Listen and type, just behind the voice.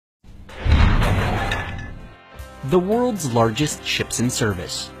The world's largest ships in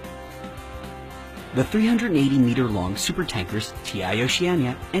service. The 380-meter-long supertankers TI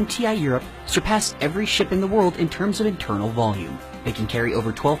Oceania and TI Europe surpass every ship in the world in terms of internal volume. They can carry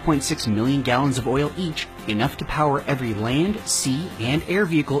over 12.6 million gallons of oil each, enough to power every land, sea, and air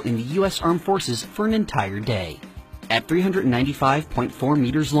vehicle in the U.S. Armed Forces for an entire day. At 395.4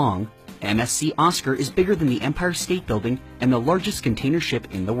 meters long, MSC Oscar is bigger than the Empire State Building and the largest container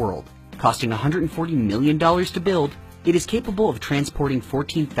ship in the world. Costing $140 million to build, it is capable of transporting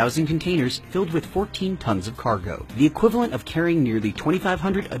 14,000 containers filled with 14 tons of cargo, the equivalent of carrying nearly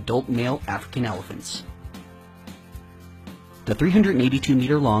 2,500 adult male African elephants. The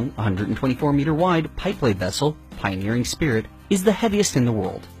 382-meter-long, 124-meter-wide pipelay vessel, Pioneering Spirit, is the heaviest in the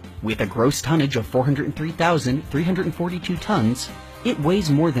world. With a gross tonnage of 403,342 tons, it weighs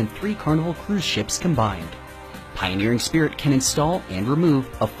more than 3 Carnival cruise ships combined. Pioneering Spirit can install and remove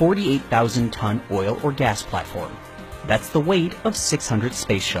a 48,000-ton oil or gas platform. That's the weight of 600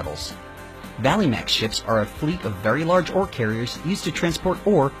 space shuttles. Valimax ships are a fleet of very large ore carriers used to transport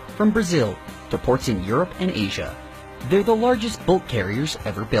ore from Brazil to ports in Europe and Asia. They're the largest bulk carriers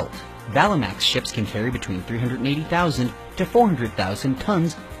ever built. Valimax ships can carry between 380,000 to 400,000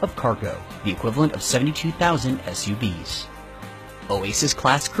 tons of cargo, the equivalent of 72,000 SUVs.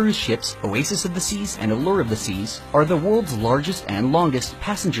 Oasis-class cruise ships, Oasis of the Seas and Allure of the Seas, are the world's largest and longest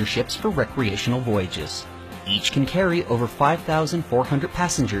passenger ships for recreational voyages. Each can carry over 5,400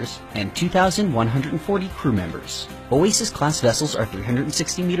 passengers and 2,140 crew members. Oasis-class vessels are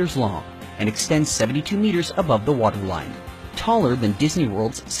 360 meters long and extend 72 meters above the waterline, taller than Disney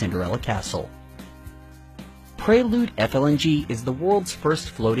World's Cinderella Castle. Prelude FLNG is the world's first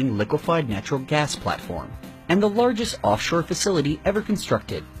floating liquefied natural gas platform and the largest offshore facility ever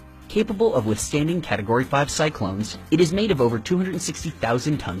constructed. Capable of withstanding Category 5 cyclones, it is made of over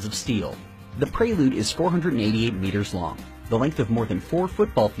 260,000 tons of steel. The Prelude is 488 meters long, the length of more than 4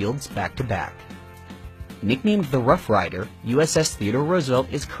 football fields back to back. Nicknamed the Rough Rider, USS Theodore Roosevelt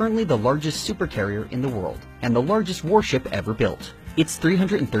is currently the largest supercarrier in the world and the largest warship ever built. It's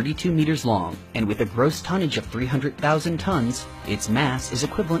 332 meters long, and with a gross tonnage of 300,000 tons, its mass is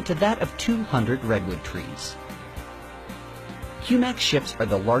equivalent to that of 200 redwood trees. HUMAX ships are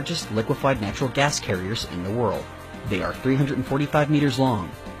the largest liquefied natural gas carriers in the world. They are 345 meters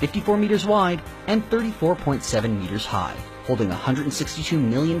long, 54 meters wide, and 34.7 meters high, holding 162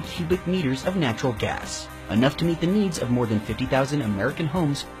 million cubic meters of natural gas, enough to meet the needs of more than 50,000 American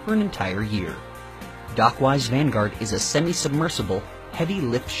homes for an entire year. Dockwise Vanguard is a semi-submersible, heavy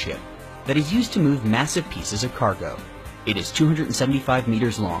lift ship that is used to move massive pieces of cargo. It is 275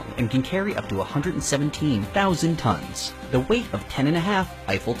 meters long and can carry up to 117,000 tons, the weight of 10.5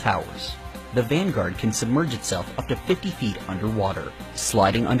 Eiffel Towers. The Vanguard can submerge itself up to 50 feet underwater,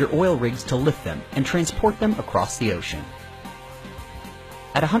 sliding under oil rigs to lift them and transport them across the ocean.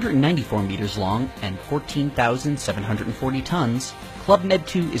 At 194 meters long and 14,740 tons, Club Med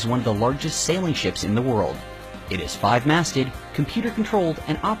 2 is one of the largest sailing ships in the world. It is 5-masted, computer-controlled,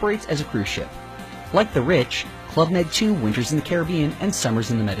 and operates as a cruise ship. Like the Rich, Club Med 2 winters in the Caribbean and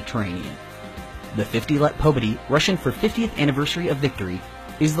summers in the Mediterranean. The 50-let Poverty, Russian for 50th anniversary of victory,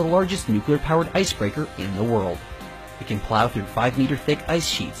 is the largest nuclear-powered icebreaker in the world. It can plow through 5-meter-thick ice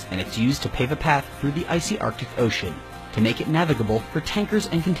sheets, and it's used to pave a path through the icy Arctic Ocean to make it navigable for tankers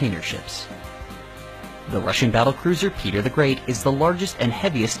and container ships. The Russian battlecruiser Peter the Great is the largest and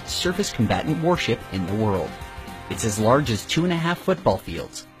heaviest surface combatant warship in the world. It's as large as 2.5 football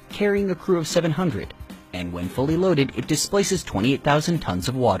fields, carrying a crew of 700, and when fully loaded it displaces 28,000 tons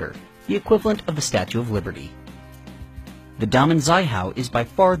of water, the equivalent of the Statue of Liberty. The Damen Zaihao is by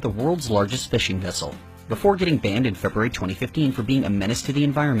far the world's largest fishing vessel. Before getting banned in February 2015 for being a menace to the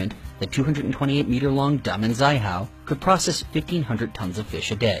environment, the 228-meter-long Damen Zaihao could process 1,500 tons of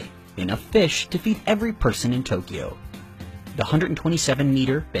fish a day, enough fish to feed every person in Tokyo. The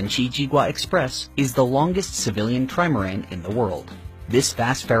 127-meter Benshi Jigwa Express is the longest civilian trimaran in the world. This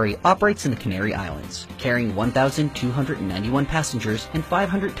fast ferry operates in the Canary Islands, carrying 1,291 passengers and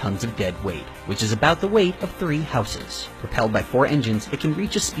 500 tons of dead weight, which is about the weight of 3 houses. Propelled by 4 engines, it can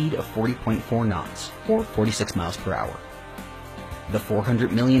reach a speed of 40.4 knots, or 46 miles per hour. The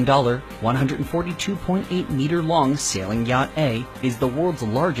 $400 million, 142.8-meter-long sailing yacht A is the world's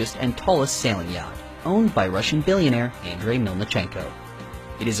largest and tallest sailing yacht, owned by Russian billionaire Andrei Melnichenko.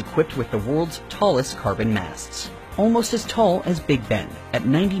 It is equipped with the world's tallest carbon masts, almost as tall as Big Ben, at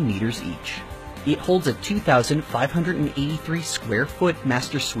 90 meters each. It holds a 2,583 square foot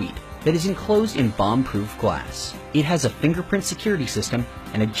master suite that is enclosed in bomb-proof glass. It has a fingerprint security system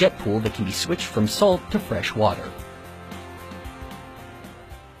and a jet pool that can be switched from salt to fresh water.